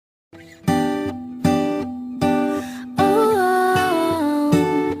Oh,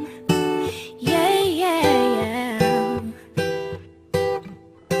 yeah, yeah, yeah.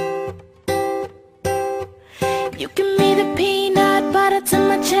 You give me the peanut butter to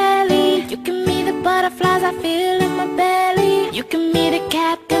my jelly. You give me the butterflies I feel in my belly. You give me the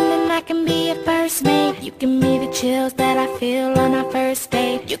captain and I can be your first mate. You give me the chills that I feel on our first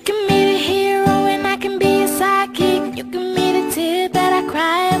date. You give me the hero and I can be your sidekick. You give me the tear that I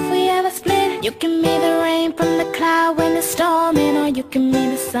cry if we ever split. You give me the rain from the cloud when it's storming, or you give me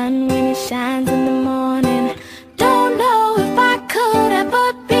the sun when it shines in the morning. Don't know if I could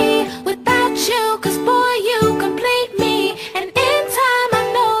ever be without you, 'cause boy, you complete me. And in time I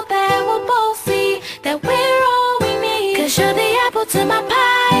know that we'll both see that we're all we need. 'Cause you're the apple to my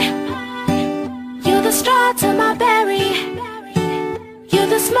pie, you're the straw to my berry, you're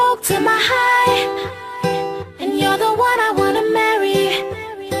the smoke to my high, and you're the one I wanna marry.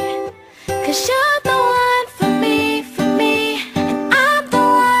 'Cause you're the one for me, and I'm the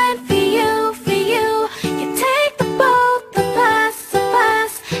one for you, for you. You take the both of us,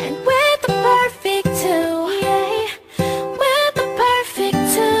 and we're the perfect two, yeah. We're the perfect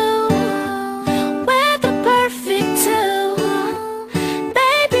two, we're the perfect two.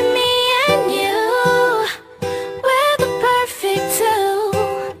 Baby, me and you, we're the perfect two.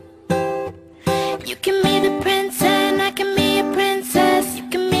 You give me the prince and I can be a princess. You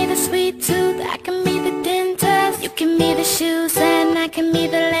give me the sweet tooth, I can be the dentist. You give me the shoes and I can be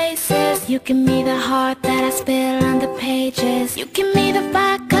the laces. You give me the heart that I spill on the pages. You give me the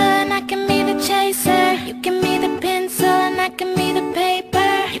vodka and I can be the chaser. You give me the pencil and I can be the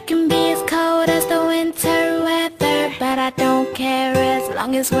paper. You can be as cold as the winter weather, but I don't care as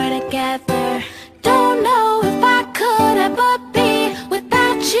long as we're together. Don't know if I could ever be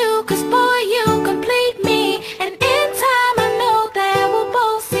without you, 'cause boy, you complete me. And in time I know that we'll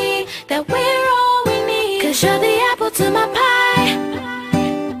both see that we're all we need. 'Cause you're the apple to my pie,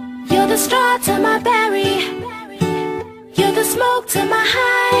 you're the straw to my berry, you're the smoke to my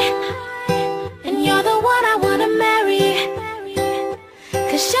high, and you're the one I wanna marry.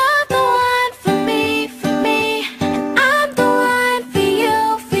 'Cause you're the one for me, and I'm the one for you,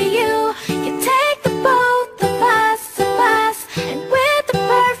 for you. You take the both of us, and we're the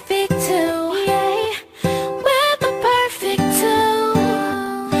perfect two, yeah. We're the perfect two,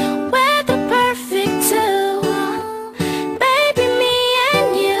 we're the perfect two. Baby, me and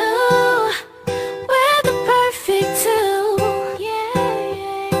you, we're the perfect two, yeah.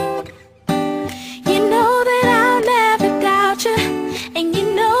 You know that I'll never doubt you, and you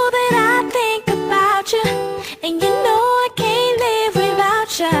know that I think about you, and you know I can't live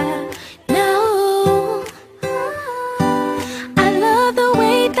without you. No, I love the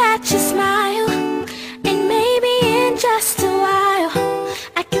way that you smile, and maybe in just a while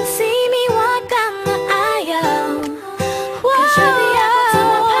I can see me walk down the aisle. 'Cause you're the apple to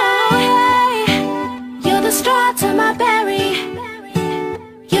my pie, you're the straw to my berry,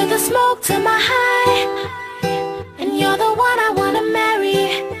 you're the smoke to my high, and you're the one I wanna marry.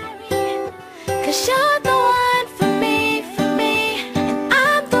 'Cause you're the one for me, and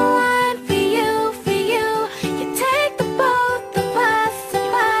I'm the one for you, for you. You take the both of us,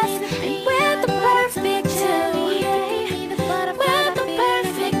 and we're the perfect two, yeah. We're the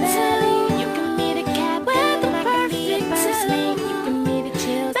perfect two. You give me the cat, we're the perfect two. You give me the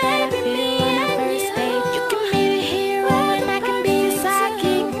chills that I feel on our first date. You give me the hero and I can be your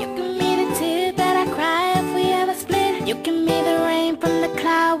sidekick. You give me the tear that I cry if we ever split. You give me the rain from the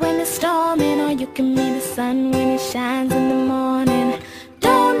cloud when it's storming, or you give me the sun when it shines in the morning.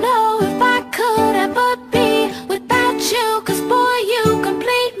 Don't know if I could ever be without you, 'cause boy, you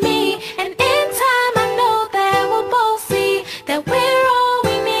complete me. And in time I know that we'll both see that we're all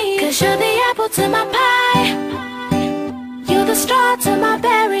we need. 'Cause you're the apple to my pie, you're the straw to my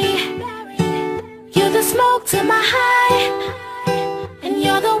berry, you're the smoke to my high, and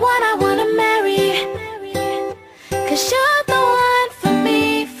you're the one I wanna marry. 'Cause you're the one for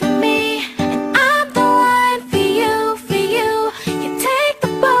me, and I'm the one for you, for you. You take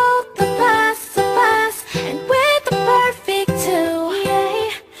the both of us, and we're the perfect two, yeah.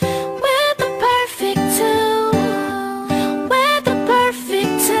 We're the perfect two, we're the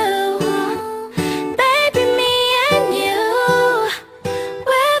perfect two. Baby, me and you,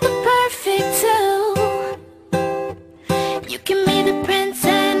 we're the perfect two. You give me the prince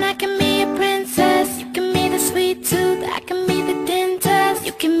and I can be a princess. You give me the sweet tooth, I can be the dentist.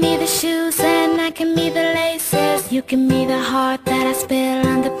 You give me the shoes and I can be the laces. You give me the heart that I spill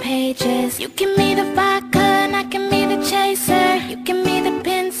on the pages. You give me the vodka and I can be the chaser. You give me the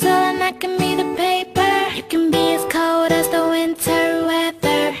pencil and I can be the paper. You can be as cold as the winter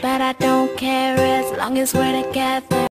weather, but I care as long as we're together.